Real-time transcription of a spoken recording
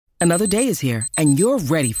Another day is here, and you're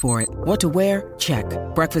ready for it. What to wear? Check.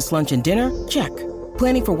 Breakfast, lunch, and dinner? Check.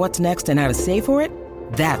 Planning for what's next and how to save for it?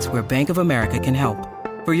 That's where Bank of America can help.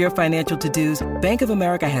 For your financial to-dos, Bank of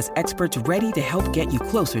America has experts ready to help get you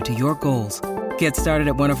closer to your goals. Get started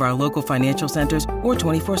at one of our local financial centers or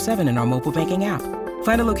 24/7 in our mobile banking app.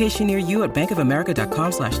 Find a location near you at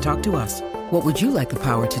bankofamerica.com/talktous. What would you like the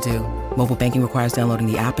power to do? Mobile banking requires downloading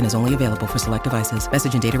the app and is only available for select devices.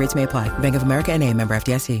 Message and data rates may apply. Bank of America N.A., member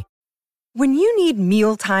FDIC. When you need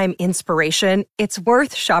mealtime inspiration, it's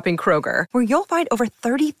worth shopping Kroger, where you'll find over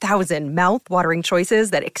 30,000 mouth-watering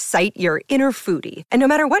choices that excite your inner foodie. And no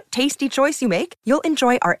matter what tasty choice you make, you'll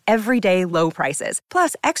enjoy our everyday low prices,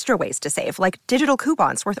 plus extra ways to save, like digital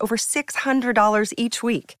coupons worth over $600 each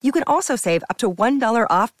week. You can also save up to $1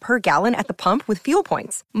 off per gallon at the pump with fuel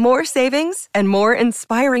points. More savings and more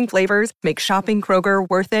inspiring flavors make shopping Kroger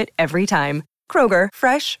worth it every time. Kroger,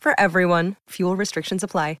 fresh for everyone. Fuel restrictions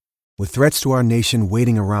apply. With threats to our nation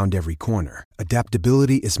waiting around every corner,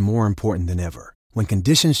 adaptability is more important than ever. When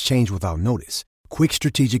conditions change without notice, quick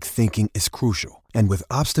strategic thinking is crucial. And with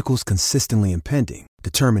obstacles consistently impending,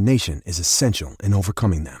 determination is essential in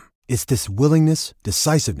overcoming them. It's this willingness,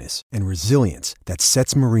 decisiveness, and resilience that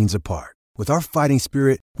sets Marines apart. With our fighting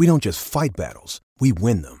spirit, we don't just fight battles, we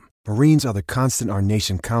win them. Marines are the constant our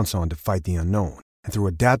nation counts on to fight the unknown. And through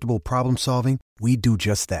adaptable problem solving, we do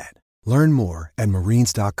just that. Learn more at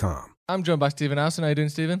marines.com. I'm joined by Stephen Howson. How you doing,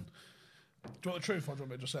 Stephen? Do you want the truth or do you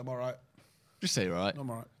want me to just say I'm all right? Just say you're all right. I'm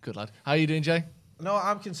all right. Good lad. How are you doing, Jay? No,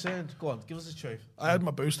 I'm concerned. Go on, give us the truth. I had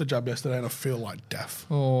my booster jab yesterday and I feel like death.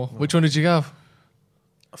 Oh, which one did you have?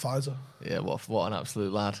 Pfizer. Yeah, what an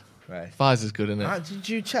absolute lad. Right. Pfizer's good, isn't it? Did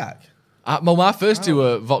you check? Well, my first two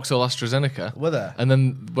were Vauxhall AstraZeneca. Were they? And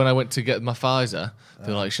then when I went to get my Pfizer,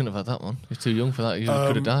 they were like, you shouldn't have had that one. You're too young for that. You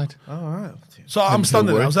could have died. All right. So I'm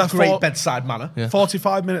standing there. I was there for Great bedside manner. Yeah.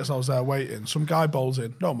 45 minutes I was there waiting. Some guy bowls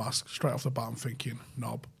in, no mask, straight off the bat. I'm thinking,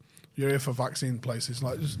 knob. You're here for vaccine places.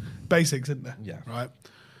 Like, just basics, isn't there? Yeah. Right?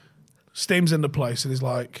 Steam's in the place and he's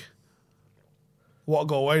like, what'll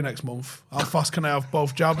go away next month? How fast can I have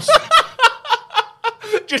both jabs?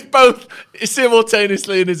 Just both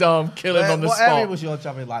simultaneously in his arm, kill him on the what spot. What area was your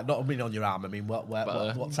jabbing like? Not on your arm. I mean, what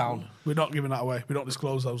town? We're not giving that away. We don't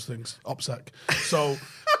disclose those things. OPSEC. So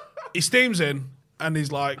he steams in and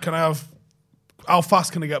he's like, can I have, how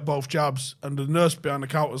fast can I get both jabs? And the nurse behind the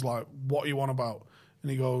counter's like, what are you on about? And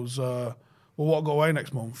he goes, well, what'll go away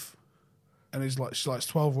next month? And she's like, it's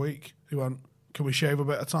 12 week. He went, can we shave a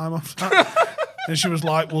bit of time off that? And she was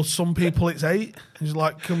like, well, some people it's 8. And he's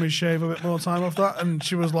like, can we shave a bit more time off that? And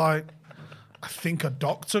she was like, I think a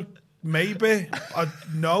doctor, maybe.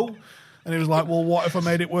 No. And he was like, well, what if I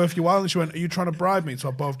made it worth your while? And she went, are you trying to bribe me to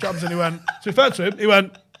have both jabs? And he went, to be fair to him, he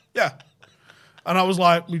went, yeah. And I was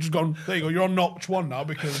like, we just gone, there you go, you're on notch 1 now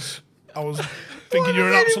because I was thinking you're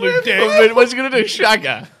an absolute dick. What's he going to do, shag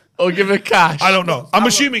her? Or give her cash? I don't know. I'm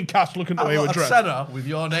assuming cash looking at the way you were dressed. Center with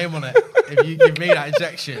your name on it. If you give me that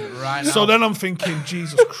injection right now. So then I'm thinking,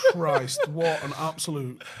 Jesus Christ, what an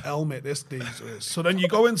absolute helmet this dude is. So then you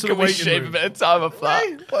go into the waiting shave room. a bit of time off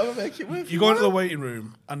that? Whatever make it worth. You go into the waiting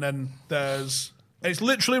room, and then it's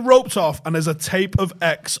literally roped off, and there's a tape of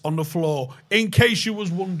X on the floor. In case you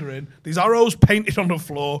was wondering, these arrows painted on the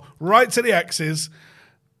floor, right to the X's.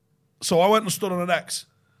 So I went and stood on an X,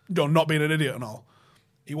 not being an idiot and all.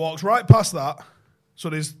 He walks right past that. So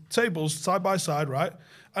there's tables side by side, right?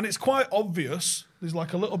 And it's quite obvious. There's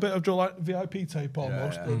like a little bit of like VIP tape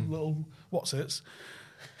almost, the little what's-its.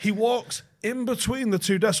 He walks in between the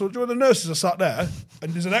two desks. So the nurses are sat there,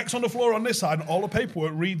 and there's an X on the floor on this side, and all the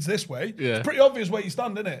paperwork reads this way. Yeah. It's pretty obvious where you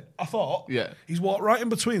stand, isn't it? I thought. Yeah. He's walked right in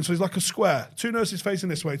between, so he's like a square. 2 nurses facing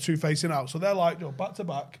this way, 2 facing out. So they're like, back to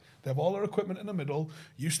back. They have all their equipment in the middle.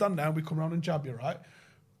 You stand down, we come around and jab you, right?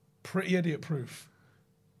 Pretty idiot-proof.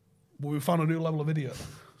 But we found a new level of idiot.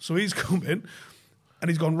 So he's come in, and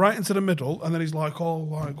he's gone right into the middle, and then he's like, oh,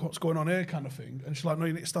 like, what's going on here kind of thing. And she's like, no,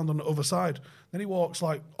 you need to stand on the other side. Then he walks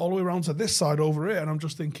like all the way around to this side over here, and I'm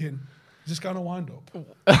just thinking, is this going to wind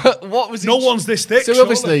up? What was no one's this thick, So surely.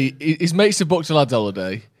 obviously, his mates have booked a lad's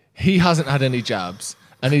holiday. He hasn't had any jabs.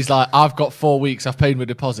 And he's like, I've got 4 weeks, I've paid my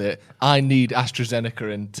deposit. I need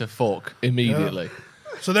AstraZeneca in to fuck immediately. Yeah.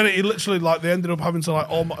 So then he literally, like, they ended up having to, like,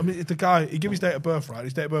 the guy, he gave his date of birth, right?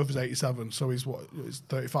 His date of birth is 87, so he's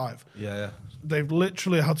 35. Yeah. They've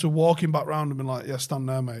literally had to walk him back round and been like, yeah, stand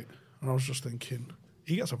there, mate. And I was just thinking,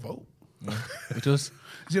 he gets a vote. Yeah, he does.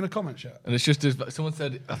 Is he in the comments yet? And it's just, someone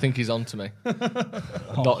said, I think he's on to me.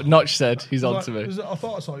 Notch said, he's on to me. I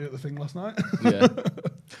thought I saw you at the thing last night. Yeah.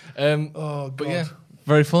 Oh, God. But yeah,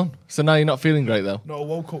 very fun. So now you're not feeling great, though? No, I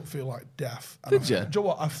woke up feeling like death. Did you? Do you know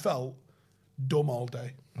what? I felt dumb all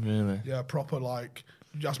day. Really? Yeah, proper like.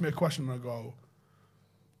 You ask me a question and I go,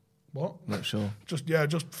 what? Not sure. Just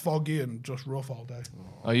foggy and just rough all day.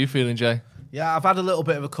 Are you feeling, Jay? Yeah, I've had a little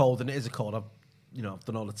bit of a cold, and it is a cold. I've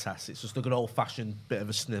done all the tests. It's just a good old-fashioned bit of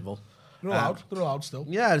a snivel. They're allowed. They're allowed still.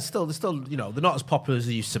 Yeah, they're still, they're not as popular as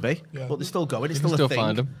they used to be, Yeah. but they're still going. It's You can still a still thing.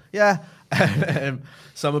 find 'em. Yeah.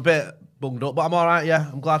 So I'm a bit bunged up, but I'm all right. Yeah,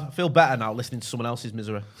 I'm glad. I feel better now listening to someone else's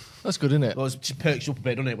misery. That's good, isn't it? Well, it just perks you up a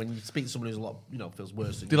bit, doesn't it? When you speak to someone who's a lot, feels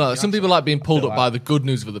worse. Than Do you you. like that? Some people like being pulled feel up by like- the good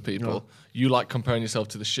news of other people. You like comparing yourself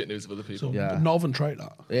to the shit news of other people. So Yeah. Northern trait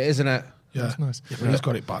that. It is, isn't it? Yeah, That's nice. Yeah, but he's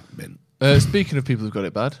got it bad, mint. Speaking of people who've got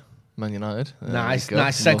it bad, Man United. Nice There you go.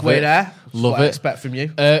 segue Love it. there. That's Love what I it. expect from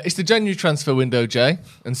you. It's the January transfer window, Jay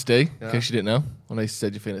and Steve, in case you didn't know. I know you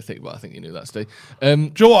said you're feeling thick, but I think you knew that, Steve. Do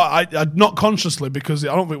you know what? I not consciously because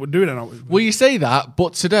I don't think we're doing it. Well, you say that,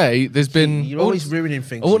 but today there's been... You're always ruining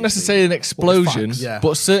things. I wouldn't you see. necessarily say an explosion, facts. Yeah.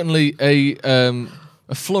 but certainly a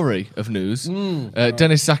flurry of news.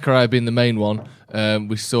 Dennis Zakaria being the main one.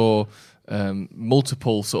 We saw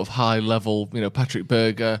multiple sort of high-level, Patrick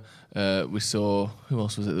Berger. We saw... Who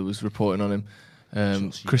else was it that was reporting on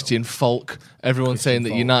him? Christian Falk. Everyone saying that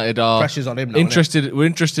Falk. United are Pressure's on him now, interested. We're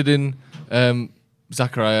interested in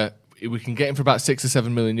Zakaria. We can get him for about 6 or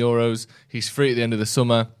 7 million euros. He's free at the end of the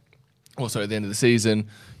summer. Also at the end of the season.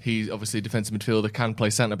 He's obviously a defensive midfielder, can play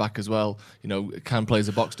centre back as well. Can play as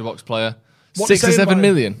a box to box player. What 6 or saying 7 about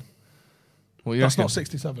million. What you That's reckon? not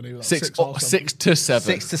 67 either. That's 6 or 6 to 7.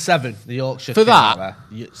 6 to 7, the Yorkshire. For kid that? out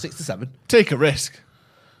there. 6 to 7. Take a risk.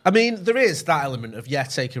 I mean, there is that element of,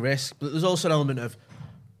 take a risk, but there's also an element of,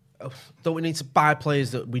 don't we need to buy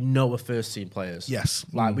players that we know are first-team players? Yes.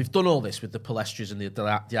 Like, we've done all this with the Palestris and the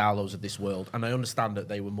Diallos of this world, and I understand that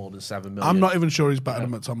they were more than 7 million. I'm not even sure he's better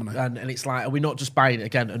than McTominay. And it's like, are we not just buying,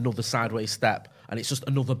 again, another sideways step, and it's just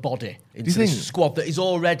another body into think- this squad that is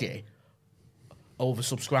already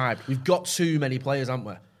oversubscribed? We've got too many players, haven't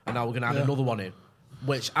we? And now we're going to add another one in,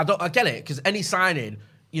 which I get it, because any signing,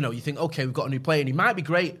 you think, okay, we've got a new player, and he might be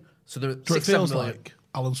great, so there are So it 6, 7 feels million. like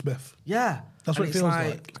Alan Smith. Yeah. That's what And it it's feels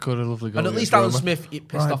like. Got a lovely goal. And at least against Alan Roma. Smith, it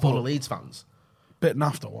pissed Right, off all the but- Leeds fans. Bit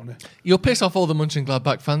naff, wasn't it? You'll piss off all the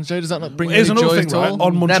Mönchengladbach fans, Jay. Does that not bring you Here's any another joy thing, at right? all?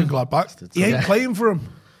 On Them Mönchengladbach, he ain't Yeah. playing for him.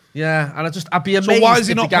 Yeah, and I'd be amazed why is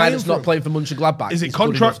he if the not guy playing that's for not him? playing for Mönchengladbach Is it good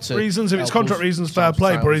enough contract to reasons? If it's help contract us reasons, fair challenge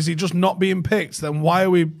play. But titles? is he just not being picked? Then why are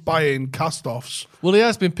we buying cast-offs? Well, he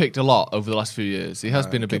has been picked a lot over the last few years. He has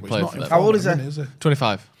been a big But he's player not for in them. How old form is at he? the minute, is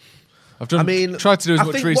 25. I've done. I mean, tried to do as I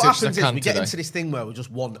much think research what as happens I is can we get today. into this thing where we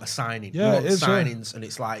just want a signing. Yeah, we want it is, yeah. signings, and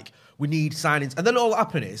it's like we need signings. And then all that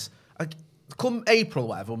happen is, come April, or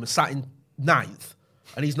whatever, when we're sat in 9th,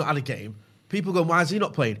 and he's not had a game. People go, why is he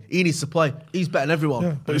not playing? He needs to play. He's better than everyone.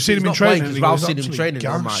 Yeah, but if you've seen he's him in not playing, training, because and he Ralph's goes seen him absolutely training.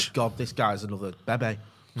 Oh my gash. God, this guy's another bebe.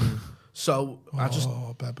 So I just,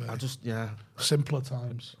 Bebe. Simpler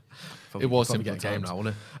times. It was probably simpler get a game times. now,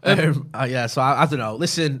 wouldn't it? Yeah, so I don't know.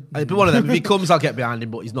 Listen, it'd be one of them. If he comes, I'll get behind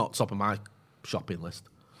him, but he's not top of my shopping list.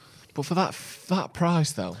 But for that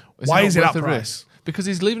price, though, Why not is it worth that the price? risk? Because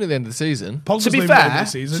he's leaving at the end of the season. Pogba's To be leaving at the end fair, of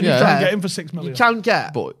the season. to be You fair, can get him for 6 million. You can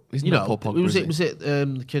get, But he's you not know, Paul Pogba, was is it? he? Was it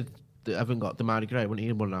the kid that haven't got Damari Gray? When he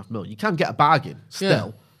in 1.5 million, you can get a bargain. Still,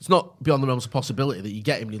 Yeah. it's not beyond the realms of possibility that you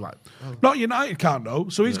get him. And you're like, Not United can't though.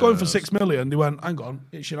 So he's going for 6 million. They went, hang on,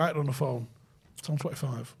 it's United on the phone. It's on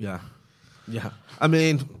 25. yeah. I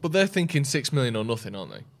mean, But they're thinking 6 million or nothing,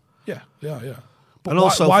 aren't they? Yeah. But and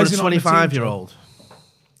also why for is a he not in the team, 25-year-old,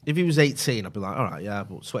 if he was 18, I'd be like, all right, yeah.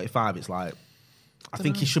 But 25, it's like, I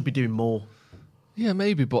think he should be doing more. Yeah,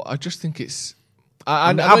 maybe. But I just think it's.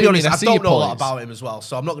 I know I'll what be you honest, mean, I see don't your know a lot points. about him as well,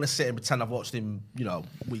 so I'm not going to sit and pretend I've watched him,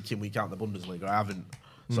 week in, week out in the Bundesliga. I haven't.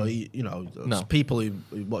 So, No. people who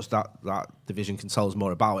watch that division can tell us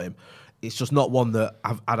more about him. It's just not one that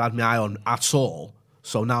I'd had my eye on at all.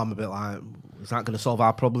 So now I'm a bit like, is that going to solve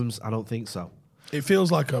our problems? I don't think so. It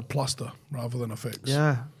feels like a plaster rather than a fix.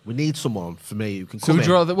 Yeah, we need someone for me who can So come would in.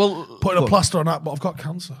 you rather? Well, Putting a plaster on that, but I've got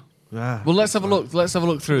cancer. Yeah. well, let's have a look. Let's have a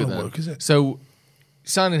look through Won't then. work, is it? So,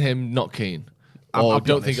 signing him, not keen, I'll or be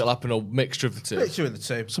don't honest. think it'll happen, or mixture of the two. Picture in the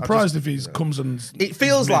two. Surprised if he comes and. It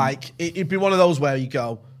feels like it'd be one of those where you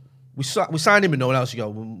go, we signed him and no one else. You go,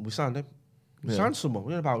 well, we signed him. We signed someone.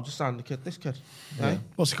 We're about just signed this kid. Yeah.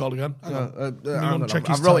 What's he called again? Hang on. Hang on, check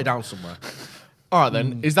I his wrote tab. it down somewhere. All right,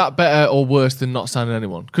 then. Is that better or worse than not signing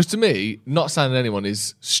anyone? Because to me, not signing anyone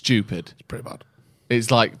is stupid. Pretty bad.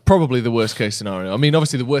 It's like probably the worst case scenario. I mean,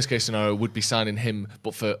 obviously, the worst case scenario would be signing him,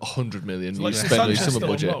 but for 100 million. You Like spend on your Sanchez summer still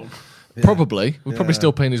on budget. loan. Probably. We're probably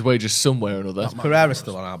still paying his wages somewhere or another. Pereira's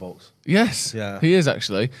still on our books. Yes, Yeah. he is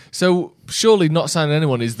actually. So surely not signing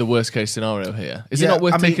anyone is the worst case scenario here. Is it not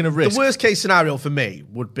worth taking a risk? The worst case scenario for me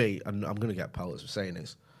would be, and I'm going to get pellets for saying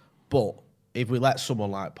this, but if we let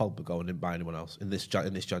someone like Pogba go and didn't buy anyone else in this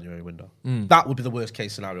January window. That would be the worst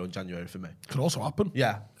case scenario in January for me. Could also happen.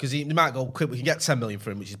 Yeah, because he might go, quick, we can get 10 million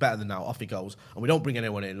for him, which is better than now. Off he goes. And we don't bring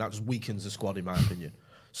anyone in. That just weakens the squad, in my opinion.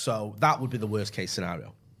 So that would be the worst case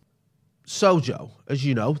scenario. So, Joe, as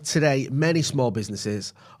you know, today many small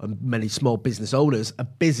businesses and many small business owners are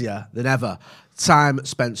busier than ever. Time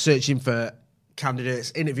spent searching for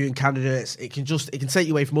candidates, interviewing candidates, it can take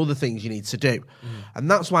you away from other things you need to do. And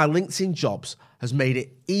that's why LinkedIn Jobs has made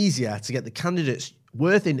it easier to get the candidates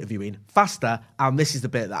worth interviewing faster. And this is the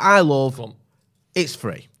bit that I love. It's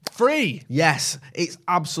free. Free? Yes, it's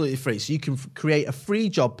absolutely free. So you can create a free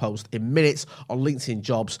job post in minutes on LinkedIn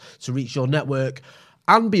Jobs to reach your network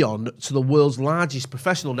and beyond to the world's largest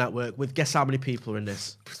professional network with, guess how many people are in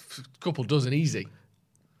this? A couple dozen, easy.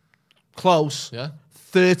 Close. Yeah.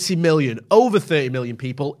 30 million, over 30 million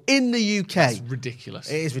people in the UK. That's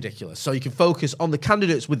ridiculous. It is ridiculous. So you can focus on the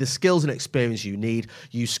candidates with the skills and experience you need,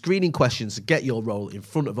 use screening questions to get your role in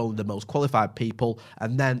front of only the most qualified people,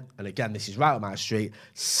 and then, and again, this is right up my street,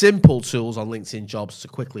 simple tools on LinkedIn Jobs to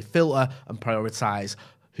quickly filter and prioritise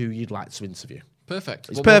who you'd like to interview. Perfect.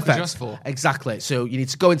 It's what more could perfect. you ask for? Exactly. So you need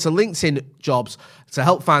to go into LinkedIn Jobs to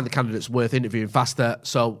help find the candidates worth interviewing faster.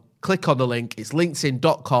 So click on the link. It's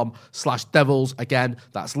linkedin.com/devils. Again,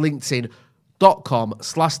 that's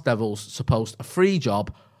linkedin.com/devils to post a free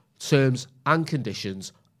job. Terms and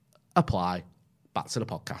conditions apply. Back to the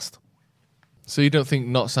podcast. So you don't think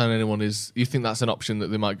not signing anyone you think that's an option that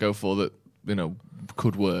they might go for that,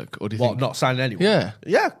 could work? Or do you think... Not signing anyone? Yeah.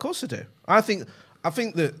 Yeah, of course I do. I think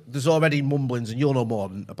that there's already mumblings, and you'll know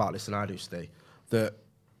more about this than I do, Steve, that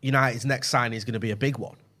United's next signing is going to be a big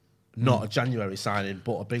one. Not a January signing,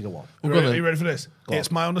 but a bigger one. Are you ready for this?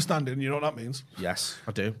 It's my understanding, you know what that means? Yes,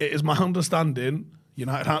 I do. It is my understanding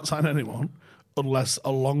United can't sign anyone unless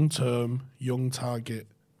a long-term young target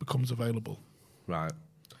becomes available. Right.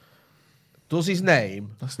 Does his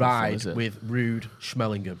name That's not fun, ride is it? with Rude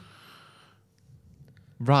Schmellingham?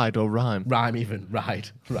 Ride or rhyme? Rhyme even.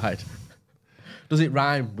 Ride. Does it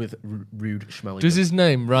rhyme with Rude Schmellingham? Does his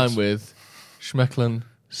name rhyme with Schmecklen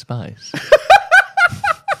Spice?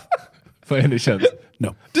 For any chance?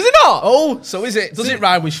 No. Does it not? Oh, so is it? Does it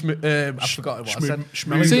rhyme with I forgot what I said.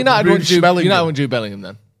 Schmellingham. So United Rude want Jude Schmellingham. Bellingham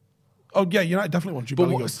then? Oh, yeah, United definitely want you.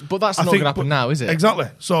 Bellingham. But that's not going to happen now, is it? Exactly.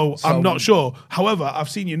 So I'm not sure. However, I've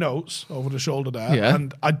seen your notes over the shoulder there, Yeah.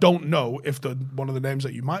 and I don't know if one of the names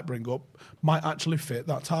that you might bring up might actually fit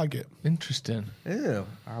that target. Interesting. Yeah,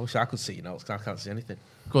 I wish I could see your notes, 'cause I can't see anything.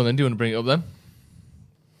 Go on then, do you want to bring it up then?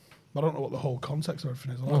 I don't know what the whole context of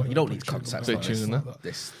everything is. Well, you don't need context Stay like tuned this. in there.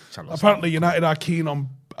 This channel. Apparently, United are keen on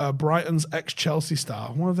Brighton's ex-Chelsea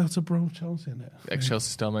star. Why that's a bro Chelsea in it?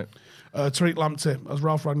 Ex-Chelsea star, mate. Tariq Lamptey, as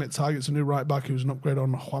Ralph Rangnick targets a new right back who's an upgrade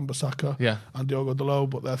on Wan-Bissaka and Diogo Dalot,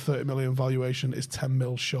 but their 30 million valuation is 10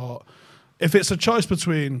 mil short. If it's a choice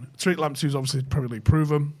between Tariq Lamptey, who's obviously Premier League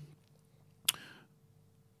proven,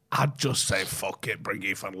 I'd just say fuck it, bring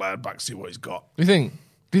Ethan Laird back, see what he's got. Do you think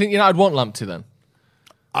United want Lamptey then?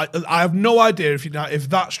 I have no idea if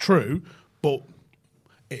that's true, but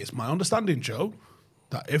it is my understanding, Joe,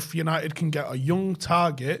 that if United can get a young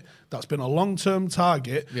target that's been a long-term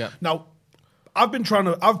target. Yeah. Now, I've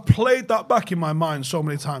played that back in my mind so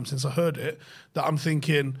many times since I heard it that I'm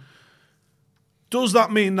thinking, does that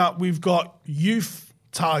mean that we've got youth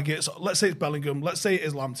targets? Let's say it's Bellingham. Let's say it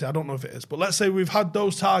is Lamptey. I don't know if it is, but let's say we've had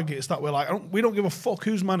those targets that we're like, we don't give a fuck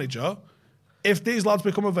who's manager. If these lads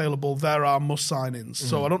become available, there are must signings.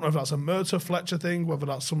 So I don't know if that's a Murta Fletcher thing, whether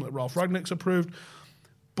that's something that Ralph Rangnick's approved.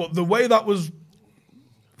 But the way that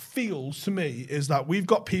feels to me is that we've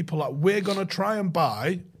got people that we're going to try and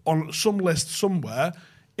buy on some list somewhere,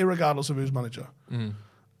 irregardless of who's manager. And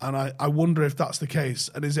I wonder if that's the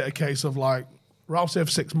case. And is it a case of like, Ralph's here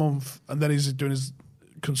for 6 months and then he's doing his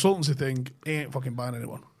consultancy thing, he ain't fucking buying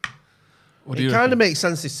anyone. It kind of makes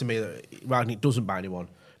sense to me that Rangnick doesn't buy anyone.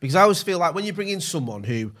 Because I always feel like when you bring in someone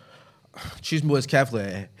who, choose my words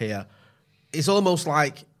carefully here, it's almost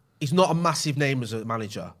like he's not a massive name as a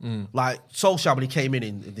manager. Like Solskjaer when he came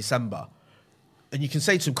in December, and you can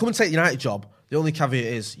say to him, come and take the United job. The only caveat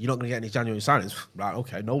is you're not going to get any January signings. Right,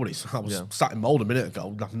 okay, no worries. I was sat in mould a minute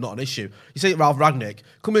ago, not an issue. You say to Ralph Rangnick,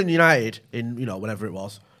 come in United in, whenever it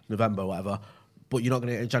was, November or whatever, but you're not going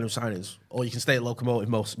to get any January signings. Or you can stay at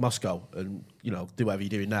Lokomotiv Moscow and, do whatever you're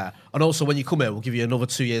doing there. And also when you come here, we'll give you another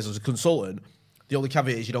 2 years as a consultant. The only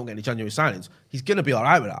caveat is you don't get any January signings. He's going to be all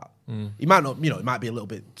right with that. He might not, it might be a little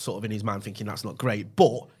bit sort of in his mind thinking that's not great,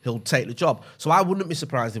 but he'll take the job. So I wouldn't be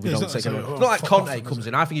surprised if we don't take him. It's not like Conte comes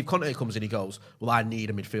in. I think if Conte comes in, he goes, well, I need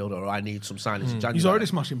a midfielder or I need some signings in January. He's already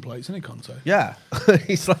smashing plates, isn't he, Conte? Yeah.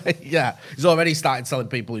 He's already started telling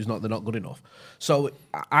people they're not good enough. So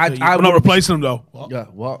I'm not replacing him, though. What? Yeah,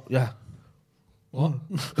 what? Yeah. What?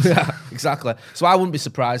 Yeah, exactly. So I wouldn't be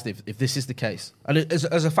surprised if this is the case. And as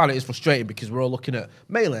a fan, it is frustrating because we're all looking at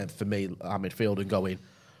mainly for me, our midfield, and going,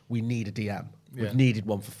 we need a DM. Yeah. We've needed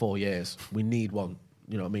one for 4 years. We need one.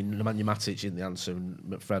 You know what I mean? Nemanja Matic in the answer, and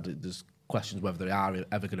McFred, there's questions whether they are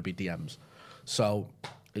ever going to be DMs. So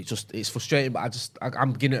it's frustrating, but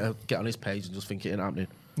I'm beginning to get on his page and just think it ain't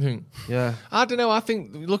happening. Yeah. I don't know. I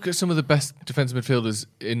think look at some of the best defensive midfielders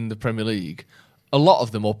in the Premier League. A lot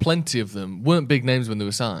of them, or plenty of them, weren't big names when they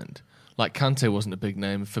were signed. Like Kante wasn't a big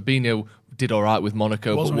name. Fabinho did all right with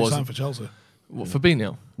Monaco, Wasn't but he signed for Chelsea? What,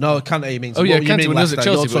 Fabinho? No, Kante means. Oh yeah, you Kante mean when he was at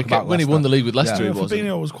Leicester. Chelsea, You're talking but when he won the league with Leicester, Yeah, he wasn't.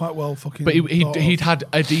 Fabinho was quite well fucking. But he'd had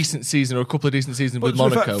a decent season or a couple of decent seasons with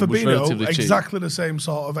Monaco, Fabinho, was relatively cheap. exactly the same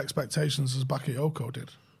sort of expectations as Bakayoko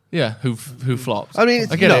did. Yeah, who flopped. I mean,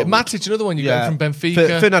 I get it. Matic, another one you get from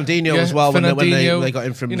Benfica. Fernandinho as well, when they got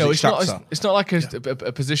him from Shakhtar. It's not like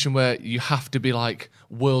a position where you have to be like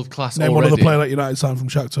world class. Name already. one other player that United signed from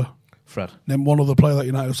Shakhtar. Fred. Name one other player that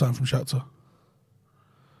United have signed from Shakhtar.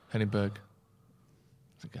 Henningberg.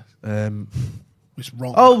 I guess. It's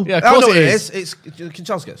wrong. Oh, yeah, of I course know it is. It's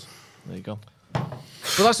Kanchelskis. There you go.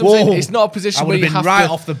 But that's what I'm saying. It's not a position where you have right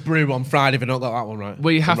to, off the brew on Friday if I not got that one right.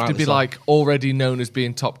 where you have to be like already known as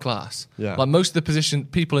being top class. Yeah. Like most of the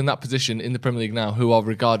people in that position in the Premier League now who are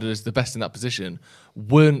regarded as the best in that position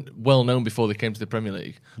weren't well known before they came to the Premier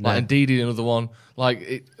League. Like Ndidi, another one.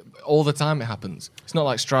 Like all the time it happens. It's not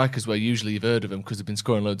like strikers where usually you've heard of them because they've been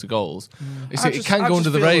scoring loads of goals. It can go under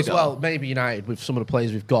the radar. As well, maybe United with some of the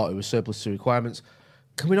players we've got who are surplus to requirements.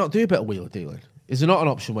 Can we not do a bit of wheeler dealing? Is there not an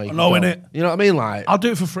option where you can go? Innit? You know what I mean? Like, I'll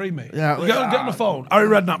do it for free, mate. Yeah, get on the phone. Harry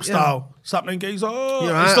Redknapp style. Sapling geese. Oh, you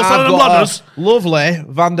know, he's still I've selling them got ladders. a lovely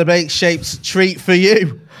Van der Beek shaped treat for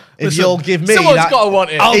you. If Listen, you'll give me someone's that. got to want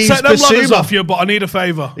it. I'll Ease take them ladders Basuma. off you, but I need a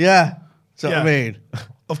favour. Yeah. Do you know what I Yeah. mean?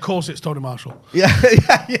 Of course, it's Tony Marshall. Yeah.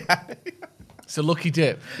 Yeah. It's a lucky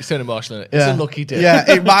dip. It's Tony Marshall in it. It's a lucky dip. Yeah,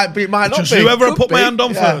 it might be. It might not Just be. whoever I Could put my be. hand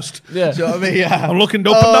on first. Yeah. Do you know what I mean? Yeah. I'm looking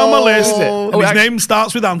up and down my list. Oh, And his name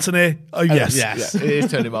starts with Anthony. Oh, yes. Yes. Yeah, it is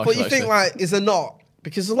Tony Marshall. But you think, actually. like, is there not?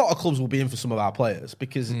 Because a lot of clubs will be in for some of our players.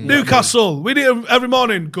 Because you know what I mean? Newcastle. We need him every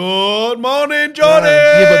morning. Good morning, Johnny.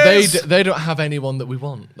 Yeah, but they don't have anyone that we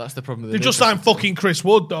want. That's the problem. With They've just signed fucking Chris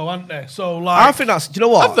Wood, though, haven't they? So, like. I think that's. Do you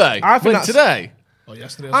know what? Have they? I think When, that's today. Oh,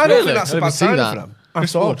 yesterday. I don't Really? think that's I a bad didn't see signing that. for them. I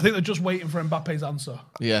think they're just waiting for Mbappe's answer.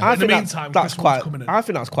 Yeah. I In the think meantime, that's Chris Wood's quite. coming in. I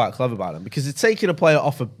think that's quite clever by them because they're taking a player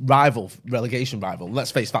off a relegation rival. Let's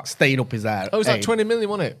face facts, staying up is there. Oh, it's like 20 million,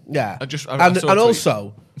 wasn't it? Yeah, I saw a and tweet.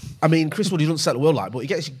 also, I mean, Chris Wood, he doesn't set the world light, but he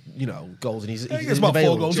gets goals and he's gets about 4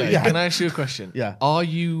 available. goals a Yeah. year. Can I ask you a question? Yeah. Are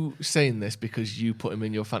you saying this because you put him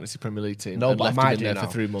in your fantasy Premier League team No, and but I left him might in do there now.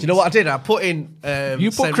 for 3 months? Do you know what I did? I put in. You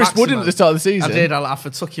put Saint Chris Wood in Maximin. at the start of the season. I did. I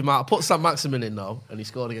took him out. I put Sam Maximin in though, and he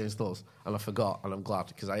scored against us. And I forgot, and I'm glad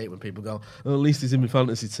because I hate when people go, oh, "At least he's in my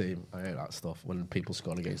fantasy team." I hate that stuff when people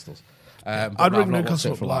score against us. I'd no, ring I've not watched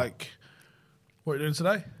Newcastle it up for a while. like, what are you doing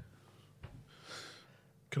today?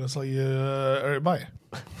 Can I sell you Eric Bayer?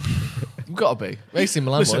 You've got to be. AC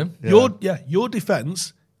Milan won Listen, him. your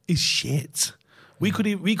defence is shit. We could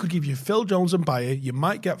give you Phil Jones and Bayer. You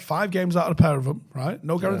might get 5 games out of a pair of them, right?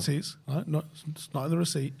 No guarantees. Right? No, it's not in the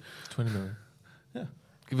receipt. 20 million. Yeah.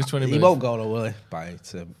 Give us 20 He million. won't go no way by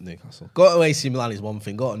to Newcastle. Go to AC Milan is one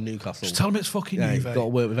thing. Go to Newcastle. Just tell him it's fucking yeah, Juve. you've got to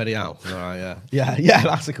work with Eddie Howe. All right, yeah.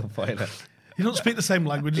 That's a good point. He don't speak the same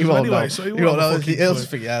language He won't anyway, know. so He he won't won't have know. a fucking He'll clue.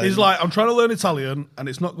 just think, yeah. He's like, I'm trying to learn Italian and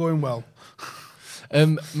it's not going well.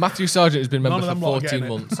 Matthew Sargent has been member None of for them lot are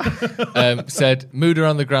 14 months. Said, mood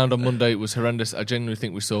around the ground on Monday was horrendous. I genuinely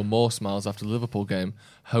think we saw more smiles after the Liverpool game.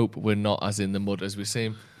 Hope we're not as in the mud as we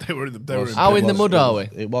seem. They were in the How in the mud are we?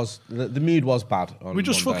 It was. The mood was bad. On We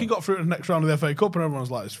just Monday. fucking got through to the next round of the FA Cup and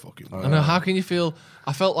everyone's like, it's fucking I know, how can you feel?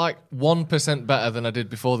 I felt like 1% better than I did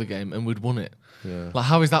before the game and we'd won it. Yeah. Like,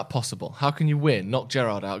 how is that possible? How can you win, knock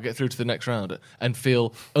Gerrard out, get through to the next round and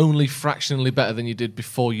feel only fractionally better than you did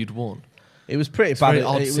before you'd won? It was pretty It's a bad. very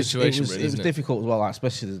odd It was situation, really, it was isn't it? difficult as well, like,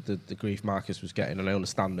 especially the grief Marcus was getting. And I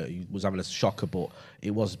understand that he was having a shocker, but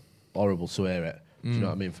it was horrible to hear it. Do you know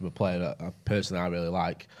what I mean? From a player that I really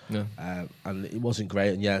like. Yeah. And it wasn't great.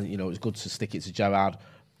 And yeah, it was good to stick it to Gerrard.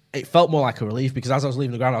 It felt more like a relief because as I was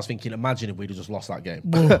leaving the ground, I was thinking, imagine if we'd have just lost that game.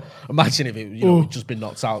 Imagine if we'd just been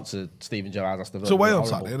knocked out to Steven Gerrard's. It's away on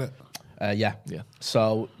Saturday, isn't it? Yeah. Yeah.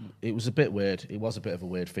 So it was a bit weird. It was a bit of a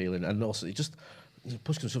weird feeling, and also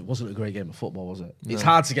Pushkin wasn't a great game of football, was it? No. It's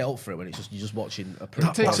hard to get up for it when you're just watching a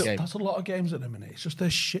pretty game. That's a lot of games at the minute. It's just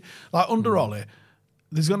there's shit. Like under Ollie,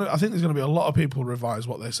 I think there's gonna be a lot of people revise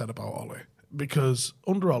what they said about Ollie. Because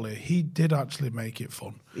under Ollie, he did actually make it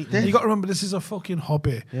fun. You got to remember, this is a fucking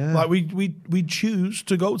hobby. Yeah. Like we choose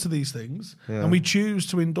to go to these things, and we choose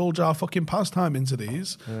to indulge our fucking pastime into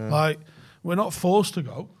these. Like we're not forced to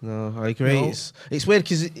go. No, I agree. You know? It's weird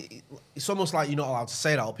because it's almost like you're not allowed to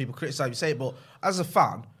say that, or people criticise you say it. But as a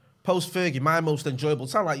fan, post Fergie, my most enjoyable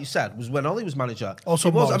time, like you said, was when Ollie was manager. Also,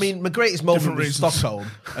 it was. I mean, my greatest moment was reasons. Stockholm,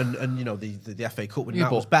 and you know the FA Cup winning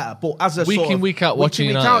that was better. But as a week sort in, of, week out watching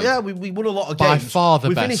week United, out, we won a lot of by games. far the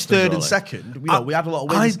we best finished thing, third and really. second. You know, we had a lot of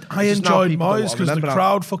wins. I It's just now enjoyed people don't Moyes because the remember that.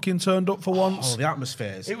 crowd fucking turned up for once. Oh, the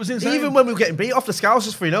atmospheres. It was insane. Even when we were getting beat off the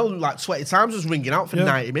Scousers for, like 20 times was ringing out for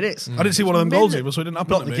 90 minutes. I didn't see one of them goals either, so it didn't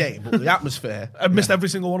happen Not to the me. game, but the atmosphere. I missed every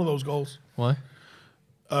single one of those goals. Why?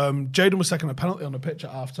 Jaden was second a penalty on the pitch at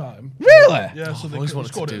half time. Really? Yeah, so they always could have wanted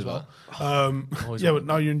to scored it do as well. Always Yeah, but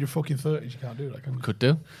now you're in your fucking 30s, you can't do that, can you? Could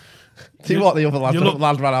do. See what the other lad you look-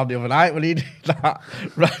 ran on the other night when he did that.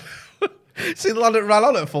 See the lad that ran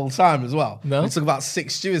on at full time as well? No. It took about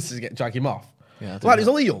 6 stewards to drag him off. Yeah, I didn't Like, he's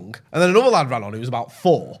know. only young. And then another lad ran on who was about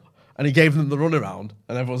 4. And he gave them the runaround.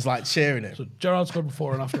 And everyone's like cheering him. So Gerrard scored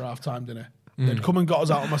before and after half time, didn't he? They'd come and got us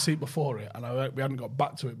out of my seat before it, and we hadn't got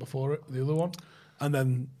back to it before it, the other one. And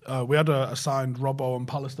then we had a signed Robbo and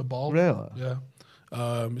Pallister ball. Really? Yeah.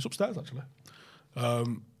 It's upstairs, actually.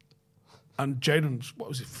 And Jaden's, what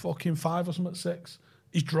was it, fucking 5 or something, 6?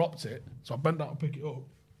 He's dropped it, so I bent down to pick it up.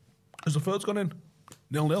 As the third's gone in,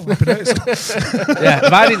 0-0, happy days. Yeah,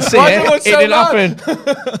 if I didn't see Why it, everyone it so didn't mad?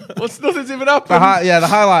 happen. Nothing's even happened. The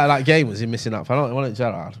highlight of that game was him missing that penalty, wasn't it,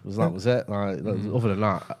 Gerrard? That was it. Like, other than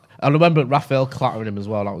that, I remember Raphael clattering him as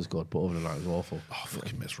well. That was good, but other than that, it was awful. Oh, I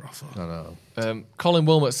fucking miss Rafa. I know. Colin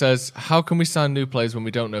Wilmot says, how can we sign new players when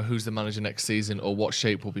we don't know who's the manager next season or what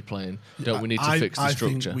shape we'll be playing? Don't we need to fix the I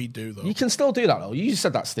structure? think we do, though. You can still do that, though. You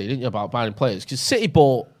said that, Steve, didn't you, about buying players? Because City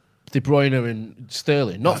bought De Bruyne and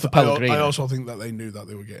Sterling, not for Pellegrini. I also think that they knew that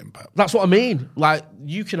they were getting Pep. That's what I mean. Like,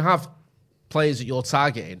 you can have players that you're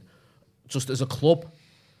targeting just as a club.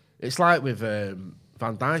 It's like with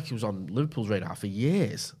Van Dijk, who was on Liverpool's radar for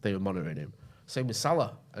years. They were monitoring him. Same with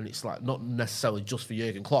Salah. And it's like not necessarily just for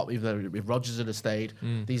Jurgen Klopp, even though if Rodgers had stayed,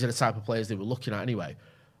 these are the type of players they were looking at anyway.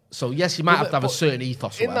 So, yes, you might have to have a certain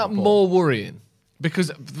ethos. Isn't that more worrying?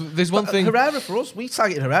 Because there's one thing... Herrera for us, we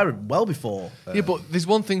targeted Herrera well before. Yeah, but there's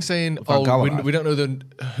one thing saying, Van Gaal we don't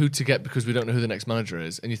know who to get because we don't know who the next manager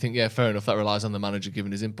is. And you think, yeah, fair enough, that relies on the manager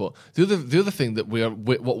giving his input. The other thing that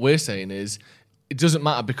what we're saying is, it doesn't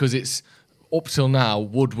matter because it's up till now,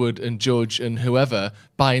 Woodward and Judge and whoever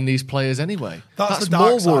buying these players anyway. That's the more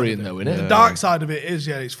dark side worrying, of it. though, isn't it? The dark side of it is,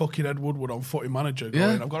 it's fucking Ed Woodward on footy manager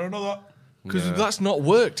going, Yeah. I've got another. Because that's not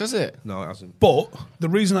worked, has it? No, it hasn't. But the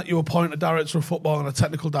reason that you appoint a director of football and a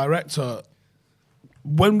technical director,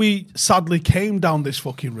 when we sadly came down this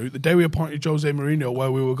fucking route, the day we appointed Jose Mourinho,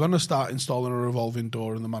 where we were going to start installing a revolving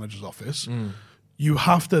door in the manager's office, you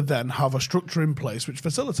have to then have a structure in place which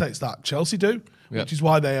facilitates that. Chelsea do, which is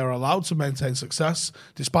why they are allowed to maintain success,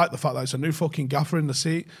 despite the fact that it's a new fucking gaffer in the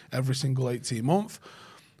seat every single 18 months.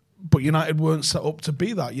 But United weren't set up to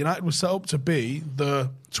be that. United was set up to be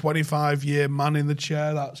the 25-year man in the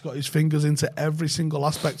chair that's got his fingers into every single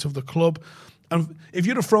aspect of the club. And if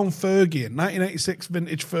you'd have thrown Fergie, 1986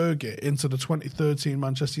 vintage Fergie, into the 2013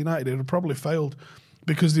 Manchester United, it would have probably failed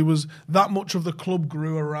because there was that much of the club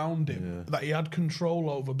grew around him that he had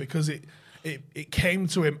control over because it came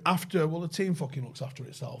to him after, well, the team fucking looks after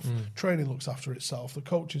itself. Training looks after itself. The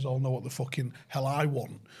coaches all know what the fucking hell I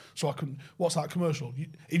want. So what's that commercial?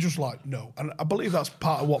 He just like, no. And I believe that's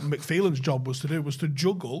part of what McPhelan's job was to do, was to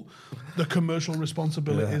juggle the commercial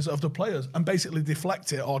responsibilities of the players and basically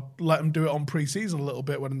deflect it or let them do it on pre-season a little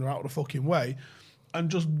bit when they're out of the fucking way and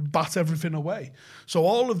just bat everything away. So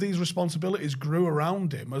all of these responsibilities grew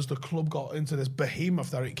around him as the club got into this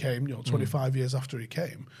behemoth that it came, 25 years after he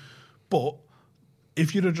came. But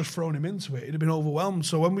if you'd have just thrown him into it, he'd have been overwhelmed.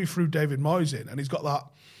 So when we threw David Moyes in, and he's got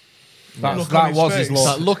that look on his face,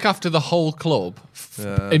 That look after the whole club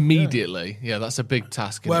immediately. Yeah, that's a big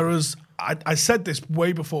task. Whereas I said this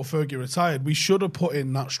way before Fergie retired, we should have put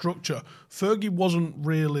in that structure. Fergie wasn't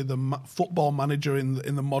really the football manager in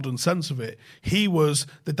the modern sense of it. He was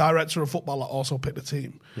the director of football that also picked the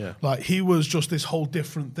team. Yeah. Like he was just this whole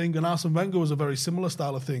different thing. And Arsene Wenger was a very similar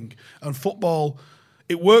style of thing. And football,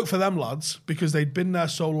 it worked for them lads because they'd been there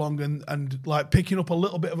so long and like picking up a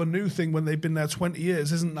little bit of a new thing when they'd been there 20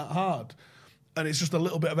 years isn't that hard. and it's just a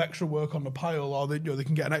little bit of extra work on the pile, or they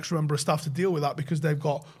can get an extra member of staff to deal with that because they've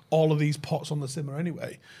got all of these pots on the simmer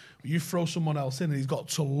anyway. You throw someone else in and he's got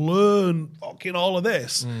to learn fucking all of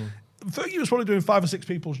this. Fergie was probably doing 5 or 6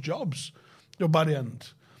 people's jobs by the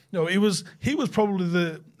end. He was probably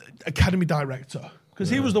the academy director because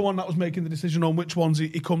he was the one that was making the decision on which ones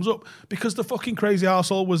he comes up, because the fucking crazy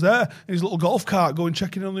arsehole was there in his little golf cart going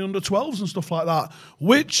checking on the under-12s and stuff like that.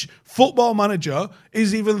 Which football manager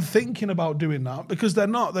is even thinking about doing that? Because they're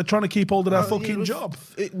not. They're trying to keep hold of their fucking job.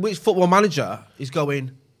 Which football manager is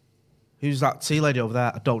going, who's that tea lady over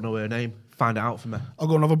there? I don't know her name. Find it out for me. I'll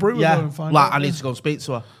go and have a brew with her and find out. I need to go and speak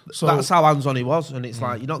to her. So that's how hands-on he was, and it's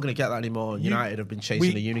like, you're not going to get that anymore. United have been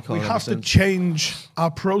chasing a unicorn. We have to change our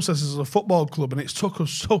processes as a football club, and it took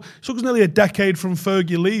us nearly a decade from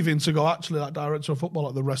Fergie leaving to go, actually, that director of football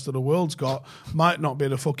that the rest of the world's got might not be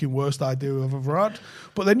the fucking worst idea we've ever had.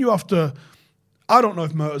 But then you have to... I don't know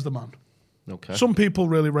if Murtaugh's the man. Okay. Some people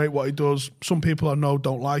really rate what he does. Some people I know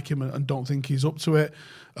don't like him and don't think he's up to it.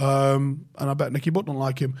 And I bet Nicky Butt don't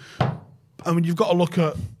like him. I mean, you've got to look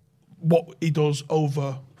at what he does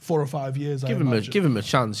over 4 or 5 years. Give him a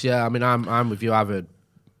chance. Yeah, I mean, I'm with you. I've heard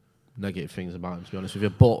negative things about him, to be honest with you.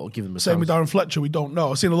 But I'll give him a chance. Same with Darren Fletcher. We don't know.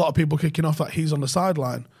 I've seen a lot of people kicking off that he's on the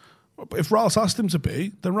sideline. But if Ralph's asked him to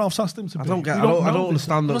be, then Ralph's asked him to be. I don't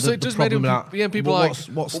understand that. So it does make people like,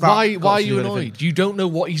 why are you annoyed? You don't know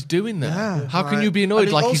what he's doing there. Yeah, how can you be annoyed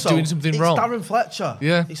like he's doing something wrong? It's Darren Fletcher.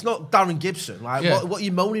 Yeah, it's not Darren Gibson. Like, what are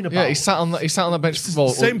you moaning about? Yeah, he sat on that bench. For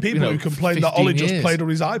the same people who complained that Ollie just played on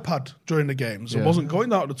his iPad during the games and wasn't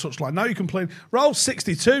going out to the touchline. Now you complain. Ralph's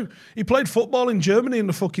 62. He played football in Germany in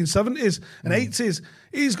the fucking 70s and 80s.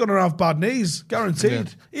 He's going to have bad knees, guaranteed.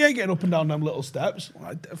 Yeah. He ain't getting up and down them little steps.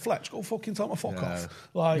 Like, Fletch, go fucking tell my fuck off.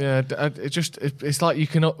 Like, it's like you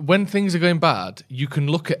can, when things are going bad, you can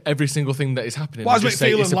look at every single thing that is happening and just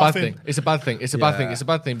say it's a bad thing. It's a bad thing. It's a bad thing. It's a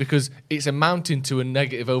bad thing because it's amounting to a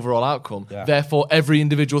negative overall outcome. Yeah. Therefore, every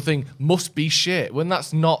individual thing must be shit. When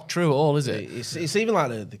that's not true at all, is it? It's even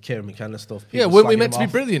like the Kieran McKenna stuff. Weren't we meant to be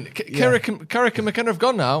brilliant? Carrick and McKenna have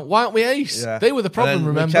gone now. Why aren't we ace? Yeah. They were the problem.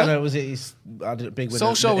 Remember, McKenna was it? I did a big win.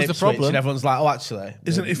 Solskjaer was the problem. And everyone's like, actually.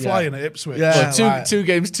 Isn't he flying at Ipswich? Yeah. Well, two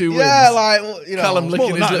games, 2 wins. Yeah, like, well, Callum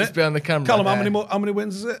licking his lips behind the camera. Callum, how many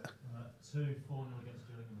wins is it? 4-0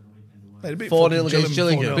 against Gillingham. 4-0 against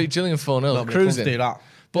Gillingham. Beat Gillingham 4-0. Cruising. Do that.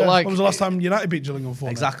 But when was the last time United beat Gillingham 4-0?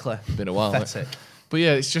 Exactly. Been a while. Pathetic. But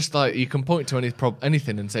yeah, it's just like you can point to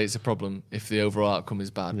anything and say it's a problem if the overall outcome is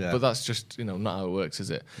bad. Yeah. But that's just not how it works, is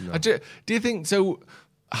it? No. Do you think so?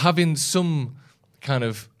 Having some kind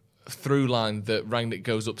of through line that Rangnick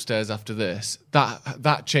goes upstairs after this,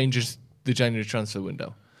 that changes the January transfer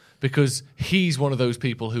window, because he's one of those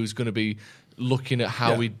people who's going to be looking at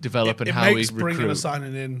how we develop and how we recruit. It makes bringing a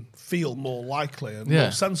signing in feel more likely and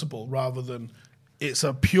more sensible rather than it's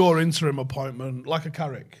a pure interim appointment like a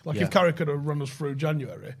Carrick. If Carrick had run us through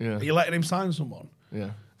January, are you letting him sign someone?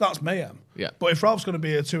 Yeah, that's mayhem. Yeah, but if Ralph's going to be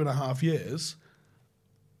here 2.5 years,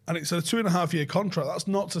 and it's a 2.5-year contract, that's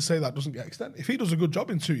not to say that doesn't get extended. If he does a good job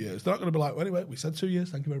in 2 years, they're not going to be like, well, anyway, we said 2 years,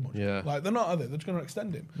 thank you very much. Yeah. Like, they're not, are they? They're just going to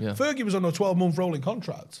extend him. Yeah. Fergie was on a 12-month rolling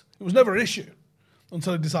contract. It was never an issue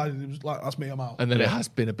until he decided he was like, that's me, I'm out. And then it has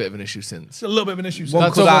been a bit of an issue since. It's a little bit of an issue since.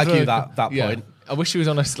 One could argue that point. I wish he was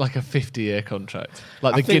on a 50-year contract.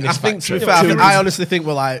 Like the Guinness factory. To be fair, I honestly think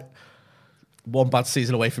we're like one bad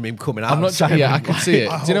season away from him coming out. I can see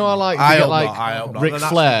it. Do you know I hope Ric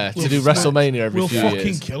Flair to do WrestleMania every few years? We'll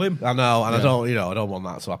fucking kill him. I know, and I don't want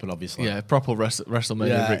that to happen, obviously. Yeah, proper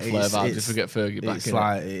WrestleMania Ric Flair vibe if we get Fergie back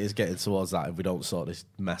in. It is getting towards that if we don't sort this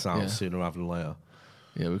mess out sooner rather than later.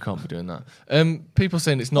 Yeah, we can't be doing that. People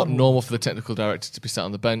saying it's not normal for the technical director to be sat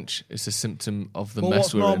on the bench. It's a symptom of the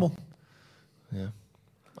mess we're in. Yeah.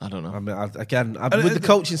 I don't know. I mean, with the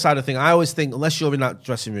coaching side of thing, I always think unless you're in that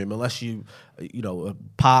dressing room, unless you are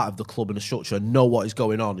part of the club and the structure and know what is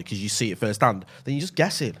going on because you see it firsthand, then you're just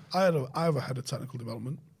guessing. I have a head of technical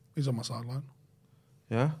development. He's on my sideline.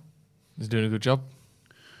 Yeah? He's doing a good job?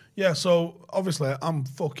 Yeah, so obviously I'm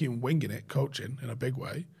fucking winging it, coaching in a big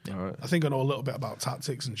way. All right. I think I know a little bit about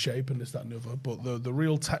tactics and shape and this, that and the other, but the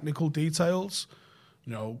real technical details,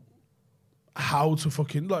 how to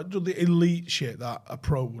fucking the elite shit that a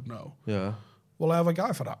pro would know. Yeah. Well, I have a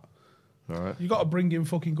guy for that. All right. You got to bring in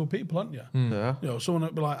fucking good people, haven't you? Yeah. Someone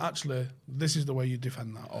that'd be like, actually, this is the way you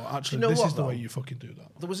defend that, or actually, this is the way you fucking do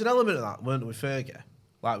that. There was an element of that, weren't there, with Fergie?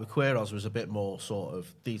 Like with Queiroz was a bit more sort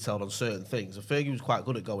of detailed on certain things, and Fergie was quite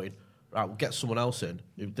good at going, right, we'll get someone else in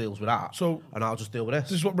who deals with that, and I'll just deal with this.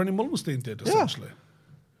 This is what Brendan Mullenstein did, essentially.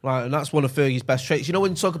 Right, and that's one of Fergie's best traits.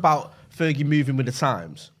 When you talk about Fergie moving with the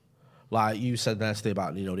times. Like you said there, Steve,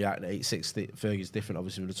 about the 86 Fergie's different,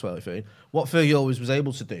 obviously, with the 12-13. What Fergie always was